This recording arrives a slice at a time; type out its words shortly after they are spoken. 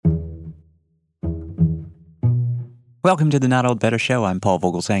Welcome to the Not Old Better Show. I'm Paul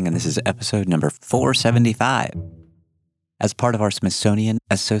Vogelzang, and this is episode number 475. As part of our Smithsonian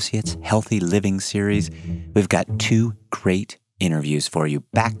Associates Healthy Living series, we've got two great interviews for you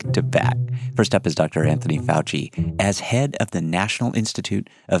back to back. First up is Dr. Anthony Fauci. As head of the National Institute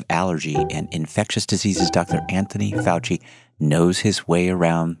of Allergy and Infectious Diseases, Dr. Anthony Fauci knows his way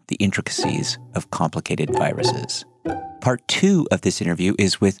around the intricacies of complicated viruses. Part two of this interview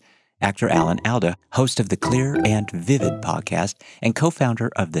is with Actor Alan Alda, host of the Clear+Vivid podcast and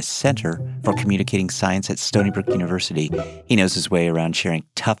co-founder of the Center for Communicating Science at Stony Brook University. He knows his way around sharing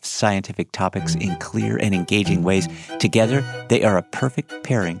tough scientific topics in clear and engaging ways. Together, they are a perfect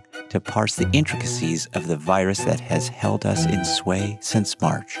pairing to parse the intricacies of the virus that has held us in sway since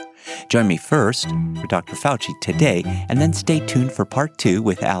March. Join me first for Dr. Fauci today, and then stay tuned for part two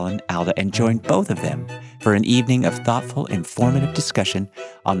with Alan Alda and join both of them for an evening of thoughtful, informative discussion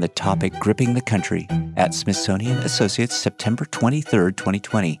on the topic gripping the country at Smithsonian Associates September 23rd,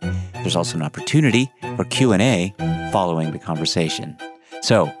 2020. There's also an opportunity for Q&A following the conversation.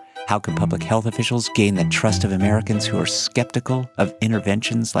 So, how can public health officials gain the trust of Americans who are skeptical of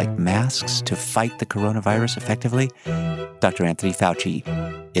interventions like masks to fight the coronavirus effectively? Dr. Anthony Fauci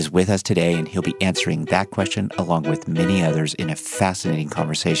is with us today, and he'll be answering that question along with many others in a fascinating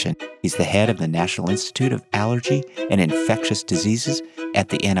conversation. He's the head of the National Institute of Allergy and Infectious Diseases at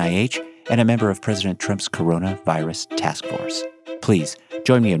the NIH and a member of President Trump's coronavirus task force. Please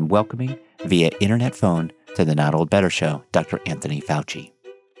join me in welcoming via internet phone to the Not Old Better Show, Dr. Anthony Fauci.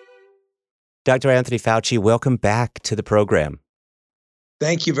 Dr. Anthony Fauci, welcome back to the program.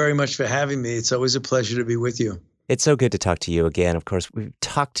 Thank you very much for having me. It's always a pleasure to be with you. It's so good to talk to you again. Of course, we've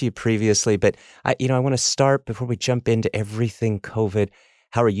talked to you previously, but I want to start before we jump into everything COVID.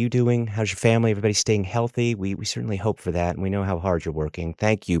 How are you doing? How's your family? Everybody staying healthy? We certainly hope for that, and we know how hard you're working.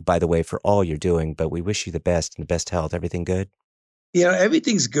 Thank you, by the way, for all you're doing, but we wish you the best and the best health. Everything good? Yeah,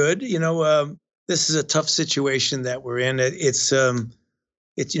 everything's good. This is a tough situation that we're in. It's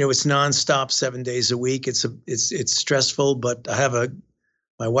nonstop 7 days a week. It's stressful, but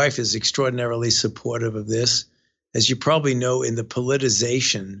my wife is extraordinarily supportive of this. As you probably know, in the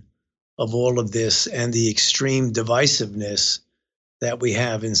politicization of all of this and the extreme divisiveness that we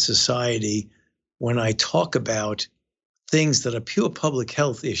have in society, when I talk about things that are pure public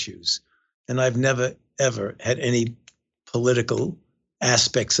health issues, and I've never, ever had any political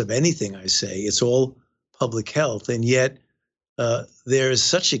aspects of anything I say, it's all public health. And yet there is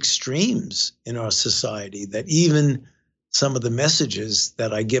such extremes in our society that even some of the messages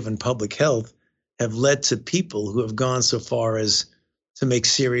that I give in public health have led to people who have gone so far as to make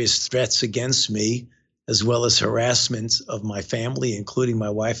serious threats against me, as well as harassment of my family, including my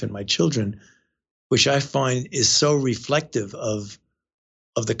wife and my children, which I find is so reflective of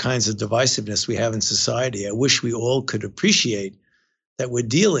the kinds of divisiveness we have in society. I wish we all could appreciate that we're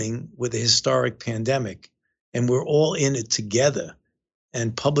dealing with a historic pandemic and we're all in it together.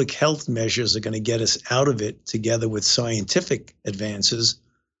 And public health measures are going to get us out of it together with scientific advances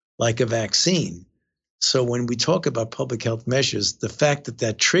like a vaccine. So when we talk about public health measures, the fact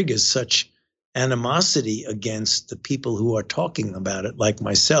that triggers such animosity against the people who are talking about it, like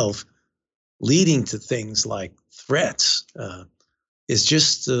myself, leading to things like threats,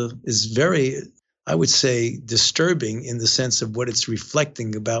 is very, I would say, disturbing in the sense of what it's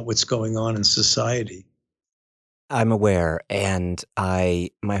reflecting about what's going on in society. I'm aware, and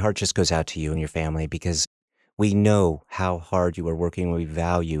my heart just goes out to you and your family because we know how hard you are working. We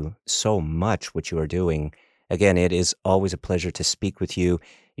value so much what you are doing. Again, it is always a pleasure to speak with you.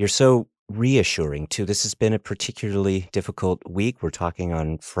 You're so reassuring, too. This has been a particularly difficult week. We're talking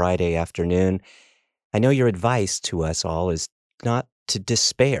on Friday afternoon. I know your advice to us all is not to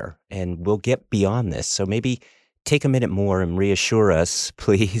despair, and we'll get beyond this. So maybe take a minute more and reassure us,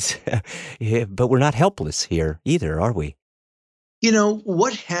 please. Yeah, but we're not helpless here either, are we?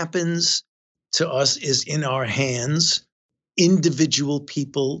 What happens to us is in our hands, individual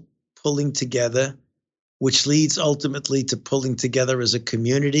people pulling together, which leads ultimately to pulling together as a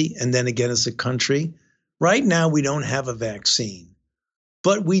community and then again as a country. Right now, we don't have a vaccine,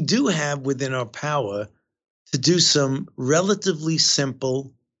 but we do have within our power to do some relatively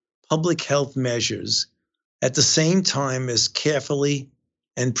simple public health measures at the same time as carefully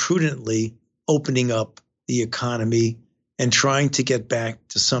and prudently opening up the economy and trying to get back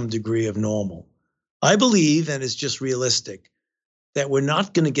to some degree of normal. I believe, and it's just realistic, that we're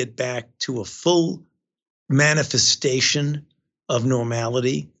not going to get back to a full manifestation of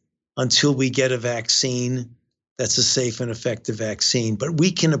normality until we get a vaccine that's a safe and effective vaccine. But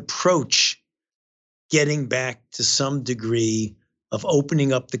we can approach getting back to some degree of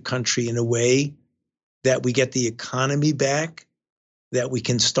opening up the country in a way that we get the economy back, that we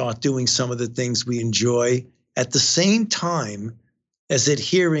can start doing some of the things we enjoy at the same time as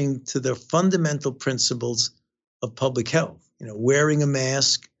adhering to the fundamental principles of public health. Wearing a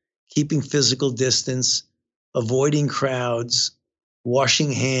mask, keeping physical distance, avoiding crowds,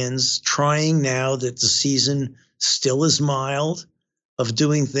 washing hands, trying now that the season still is mild, of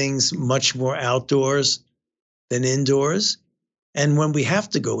doing things much more outdoors than indoors. And when we have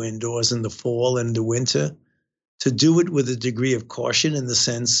to go indoors in the fall and the winter, to do it with a degree of caution in the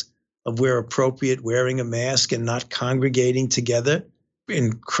sense of where appropriate, wearing a mask and not congregating together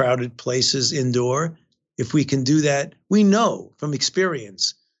in crowded places indoor. If we can do that, we know from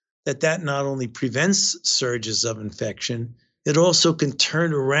experience that that not only prevents surges of infection, it also can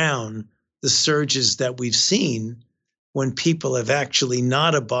turn around the surges that we've seen when people have actually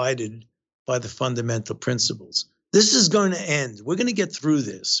not abided by the fundamental principles. This is going to end. We're going to get through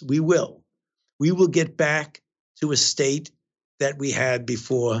this. We will. We will get back to a state that we had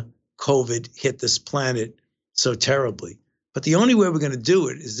before COVID hit this planet so terribly. But the only way we're going to do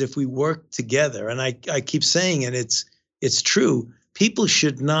it is if we work together. And I keep saying, and it's true, people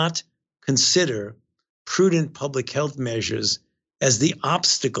should not consider prudent public health measures as the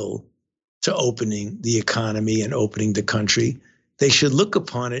obstacle to opening the economy and opening the country. They should look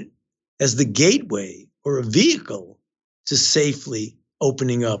upon it as the gateway or a vehicle to safely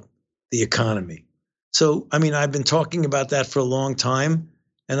opening up the economy. So, I've been talking about that for a long time,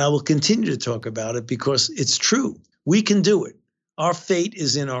 and I will continue to talk about it because it's true. We can do it. Our fate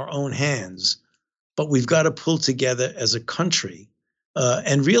is in our own hands, but we've got to pull together as a country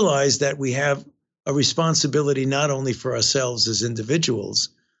and realize that we have a responsibility not only for ourselves as individuals,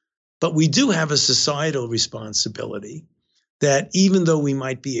 but we do have a societal responsibility that even though we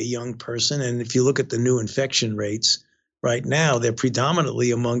might be a young person, and if you look at the new infection rates right now, they're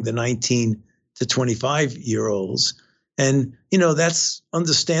predominantly among the 19 to 25-year-olds. And, that's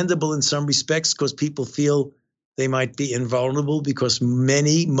understandable in some respects because people feel they might be invulnerable because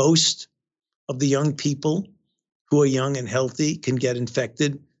most of the young people who are young and healthy can get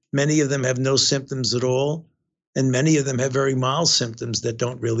infected. Many of them have no symptoms at all, and many of them have very mild symptoms that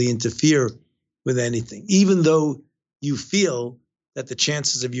don't really interfere with anything, even though you feel that the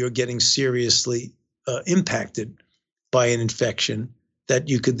chances of you getting seriously impacted by an infection, that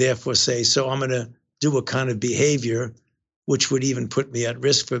you could therefore say, so I'm going to do a kind of behavior which would even put me at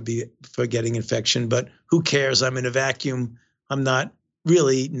risk for getting infection, but who cares? I'm in a vacuum. I'm not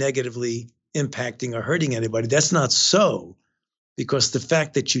really negatively impacting or hurting anybody. That's not so, because the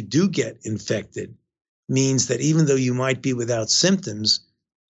fact that you do get infected means that even though you might be without symptoms,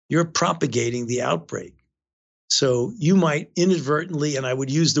 you're propagating the outbreak. So you might inadvertently, and I would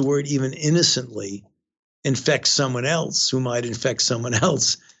use the word even innocently, infect someone else who might infect someone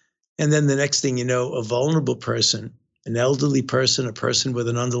else. And then the next thing you know, a vulnerable person, an elderly person, a person with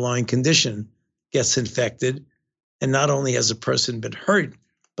an underlying condition gets infected. And not only has a person been hurt,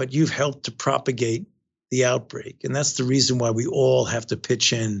 but you've helped to propagate the outbreak. And that's the reason why we all have to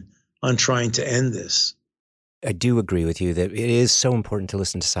pitch in on trying to end this. I do agree with you that it is so important to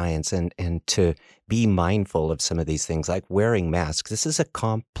listen to science and to be mindful of some of these things, like wearing masks. This is a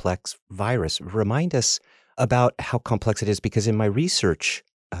complex virus. Remind us about how complex it is, because in my research,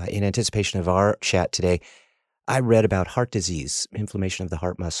 in anticipation of our chat today, I read about heart disease, inflammation of the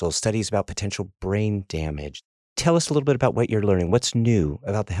heart muscle, studies about potential brain damage. Tell us a little bit about what you're learning. What's new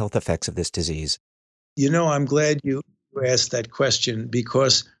about the health effects of this disease? I'm glad you asked that question,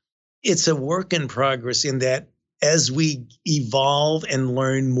 because it's a work in progress in that as we evolve and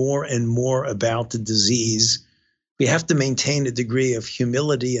learn more and more about the disease, we have to maintain a degree of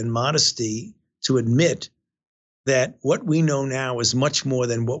humility and modesty to admit that what we know now is much more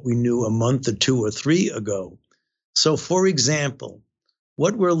than what we knew a month or 2 or 3 ago. So, for example,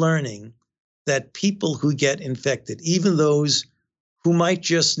 what we're learning, that people who get infected, even those who might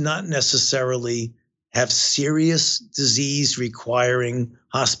just not necessarily have serious disease requiring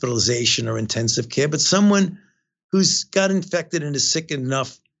hospitalization or intensive care, but someone who's got infected and is sick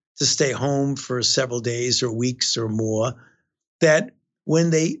enough to stay home for several days or weeks or more, that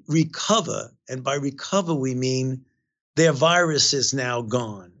when they recover, and by recover we mean their virus is now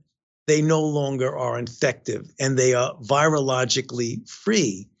gone, they no longer are infective and they are virologically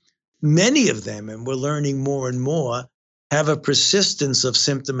free. Many of them, and we're learning more and more, have a persistence of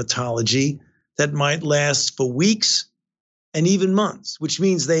symptomatology that might last for weeks and even months, which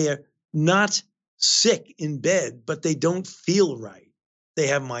means they are not sick in bed, but they don't feel right. They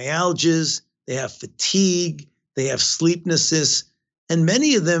have myalgias, they have fatigue, they have sleeplessness, and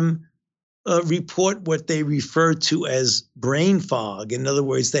many of them report what they refer to as brain fog. In other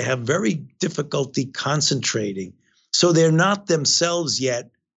words, they have very difficulty concentrating. So they're not themselves yet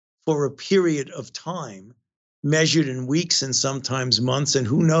for a period of time, measured in weeks and sometimes months. And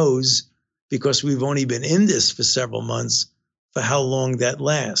who knows, because we've only been in this for several months, for how long that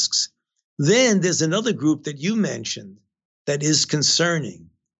lasts. Then there's another group that you mentioned that is concerning.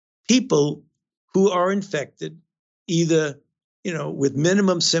 People who are infected, either with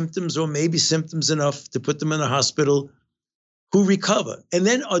minimum symptoms or maybe symptoms enough to put them in the hospital, who recover and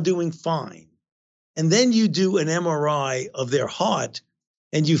then are doing fine. And then you do an MRI of their heart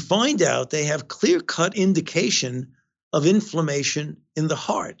and you find out they have clear-cut indication of inflammation in the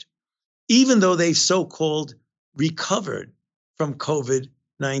heart, even though they've so-called recovered from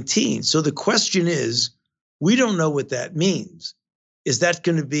COVID-19. So the question is, we don't know what that means. Is that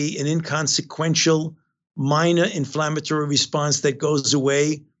going to be an inconsequential minor inflammatory response that goes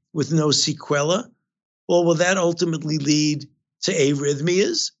away with no sequela? Or will that ultimately lead to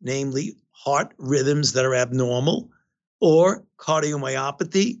arrhythmias, namely heart rhythms that are abnormal, or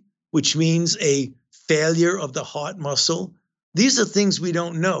cardiomyopathy, which means a failure of the heart muscle? These are things we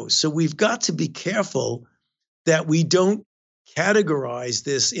don't know. So we've got to be careful that we don't categorize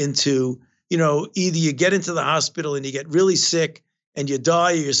this into, either you get into the hospital and you get really sick and you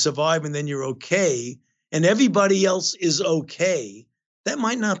die or you survive and then you're okay, and everybody else is okay. That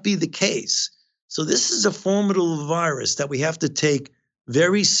might not be the case. So this is a formidable virus that we have to take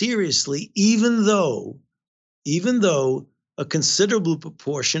very seriously, even though a considerable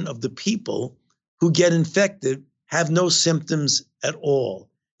proportion of the people who get infected have no symptoms at all.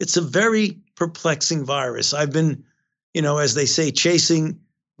 It's a very perplexing virus. I've been, as they say, chasing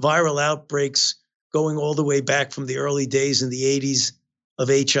viral outbreaks going all the way back from the early days in the 80s of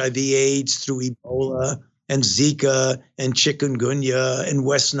HIV/AIDS through Ebola and Zika and chikungunya and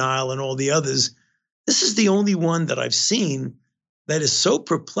West Nile and all the others. This is the only one that I've seen that is so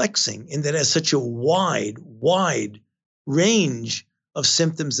perplexing and that has such a wide range of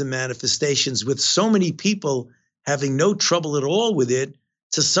symptoms and manifestations, with so many people having no trouble at all with it,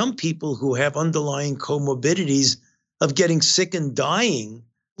 to some people who have underlying comorbidities of getting sick and dying.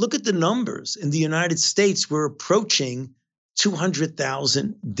 Look at the numbers. In the United States, we're approaching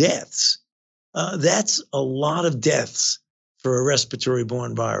 200,000 deaths. That's a lot of deaths for a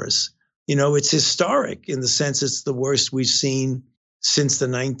respiratory-borne virus. It's historic in the sense it's the worst we've seen since the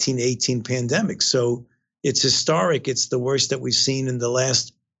 1918 pandemic. So it's historic. It's the worst that we've seen in the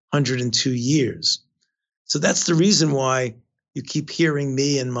last 102 years. So that's the reason why you keep hearing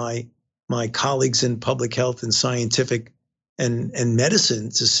me and my colleagues in public health and scientific and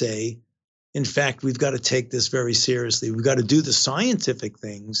medicine to say, in fact, we've got to take this very seriously. We've got to do the scientific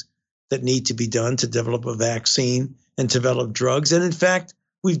things that need to be done to develop a vaccine and develop drugs. And in fact,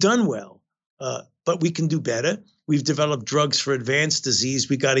 we've done well, but we can do better. We've developed drugs for advanced disease.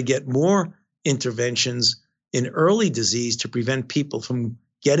 We got to get more interventions in early disease to prevent people from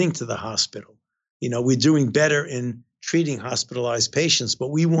getting to the hospital. We're doing better in treating hospitalized patients, but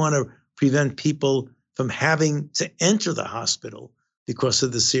we want to prevent people from having to enter the hospital because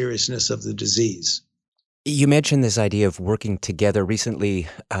of the seriousness of the disease. You mentioned this idea of working together. Recently,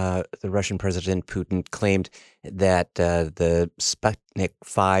 the Russian President Putin claimed that the Sputnik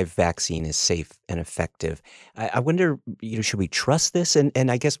 5 vaccine is safe and effective. I wonder, should we trust this?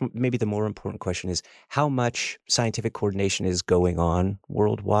 And I guess maybe the more important question is, how much scientific coordination is going on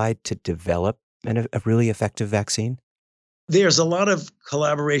worldwide to develop a really effective vaccine? There's a lot of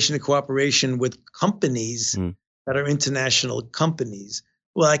collaboration and cooperation with companies that are international companies.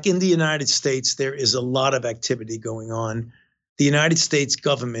 Like in the United States, there is a lot of activity going on. The United States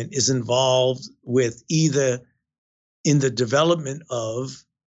government is involved with either in the development of,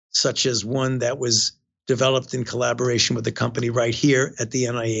 such as one that was developed in collaboration with a company right here at the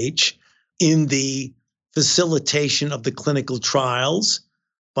NIH, in the facilitation of the clinical trials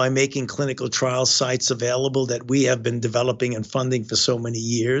by making clinical trial sites available that we have been developing and funding for so many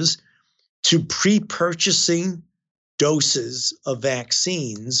years, to pre-purchasing doses of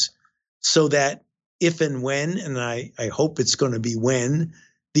vaccines so that if and when, and I hope it's going to be when,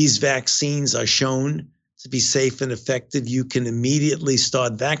 these vaccines are shown to be safe and effective, you can immediately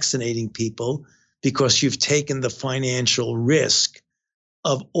start vaccinating people because you've taken the financial risk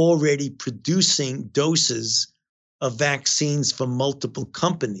of already producing doses of vaccines for multiple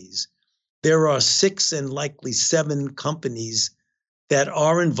companies. There are 6 and likely 7 companies that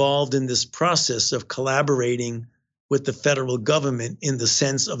are involved in this process of collaborating with the federal government in the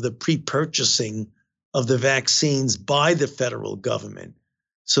sense of the pre-purchasing of the vaccines by the federal government,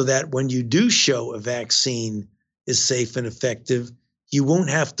 so that when you do show a vaccine is safe and effective, you won't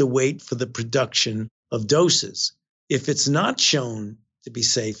have to wait for the production of doses. If it's not shown to be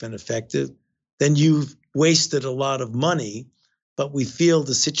safe and effective, then you've wasted a lot of money. But we feel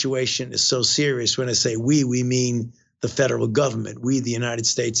the situation is so serious. When I say we mean the federal government, we, the United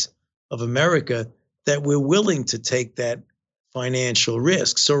States of America, that we're willing to take that financial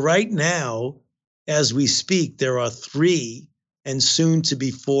risk. So right now, as we speak, there are 3 and soon to be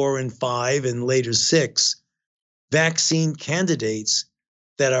 4 and 5 and later 6 vaccine candidates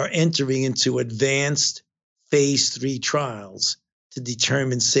that are entering into advanced phase 3 trials to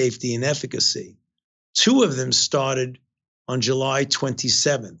determine safety and efficacy. 2 of them started on July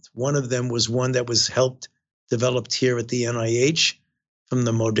 27th. One of them was one that was developed here at the NIH from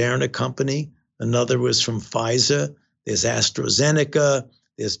the Moderna company. Another was from Pfizer. There's AstraZeneca,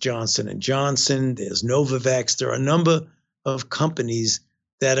 there's Johnson & Johnson, there's Novavax. There are a number of companies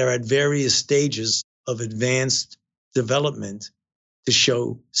that are at various stages of advanced development to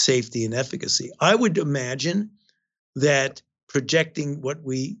show safety and efficacy. I would imagine that, projecting what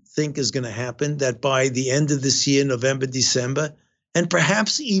we think is going to happen, that by the end of this year, November, December, and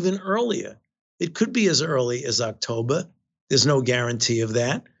perhaps even earlier, it could be as early as October. There's no guarantee of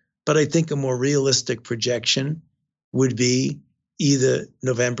that. But I think a more realistic projection would be either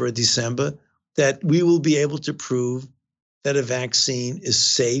November or December, that we will be able to prove that a vaccine is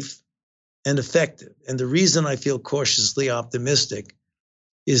safe and effective. And the reason I feel cautiously optimistic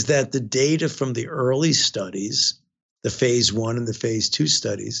is that the data from the early studies, the phase 1 and the phase 2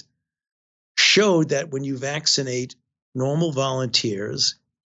 studies, showed that when you vaccinate normal volunteers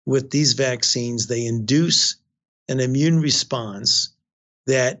with these vaccines, they induce an immune response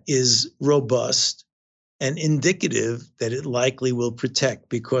that is robust and indicative that it likely will protect,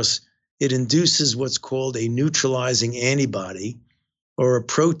 because it induces what's called a neutralizing antibody, or a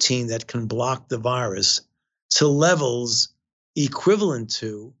protein that can block the virus, to levels equivalent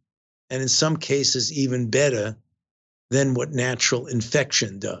to, and in some cases even better than, what natural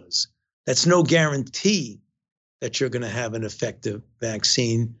infection does. That's no guarantee that you're going to have an effective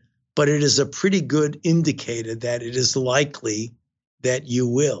vaccine, but it is a pretty good indicator that it is likely that you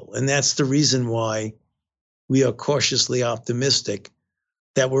will. And that's the reason why we are cautiously optimistic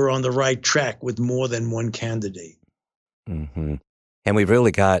that we're on the right track with more than one candidate. Mm-hmm. And we've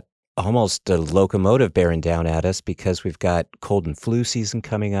really got almost a locomotive bearing down at us, because we've got cold and flu season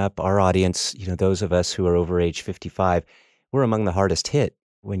coming up. Our audience, those of us who are over age 55, we're among the hardest hit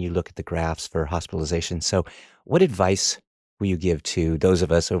when you look at the graphs for hospitalization. So what advice will you give to those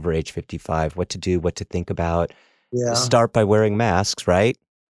of us over age 55, what to do, what to think about? Yeah. Start by wearing masks, right?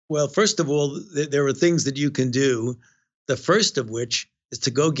 Well, first of all, there are things that you can do. The first of which is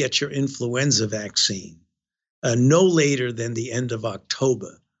to go get your influenza vaccine no later than the end of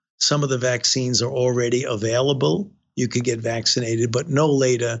October. Some of the vaccines are already available. You can get vaccinated, but no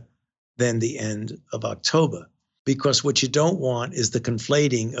later than the end of October. Because what you don't want is the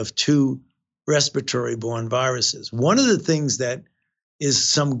conflating of 2 respiratory-borne viruses. One of the things that is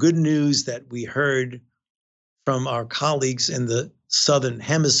some good news that we heard from our colleagues in the Southern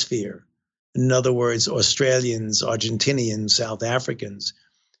Hemisphere, in other words, Australians, Argentinians, South Africans,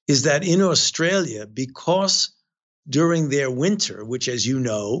 is that in Australia, because during their winter, which, as you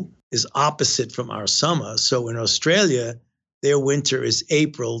know, is opposite from our summer, so in Australia, their winter is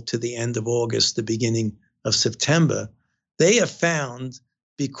April to the end of August, the beginning of September, they have found,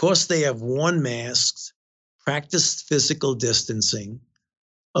 because they have worn masks, practiced physical distancing,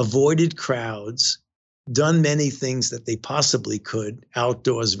 avoided crowds, done many things that they possibly could,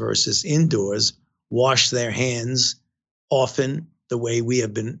 outdoors versus indoors, wash their hands often, the way we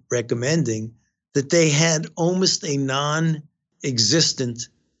have been recommending, that they had almost a non-existent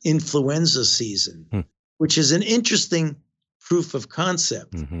influenza season, which is an interesting proof of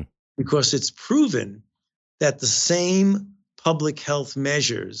concept, because it's proven that the same public health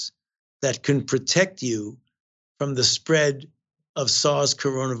measures that can protect you from the spread of SARS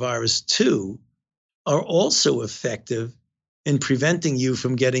coronavirus 2 are also effective in preventing you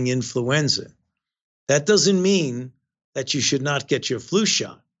from getting influenza. That doesn't mean that you should not get your flu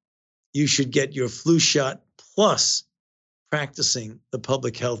shot. You should get your flu shot plus practicing the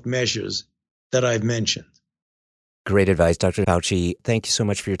public health measures that I've mentioned. Great advice, Dr. Fauci. Thank you so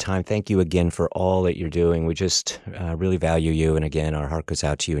much for your time. Thank you again for all that you're doing. We just really value you. And again, our heart goes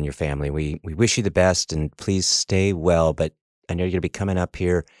out to you and your family. We wish you the best, and please stay well. But I know you're going to be coming up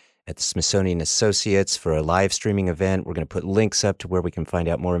here at the Smithsonian Associates for a live streaming event. We're going to put links up to where we can find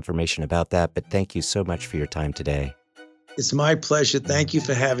out more information about that. But thank you so much for your time today. It's my pleasure. Thank you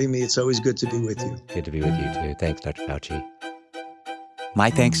for having me. It's always good to be with you. Good to be with you too. Thanks, Dr. Fauci. My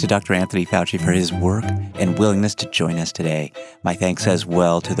thanks to Dr. Anthony Fauci for his work and willingness to join us today. My thanks as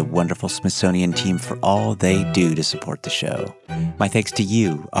well to the wonderful Smithsonian team for all they do to support the show. My thanks to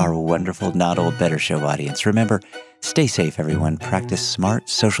you, our wonderful Not Old Better Show audience. Remember, stay safe, everyone. Practice smart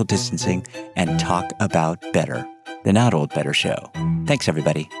social distancing and talk about better. The Not Old Better Show. Thanks,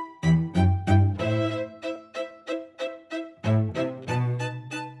 everybody.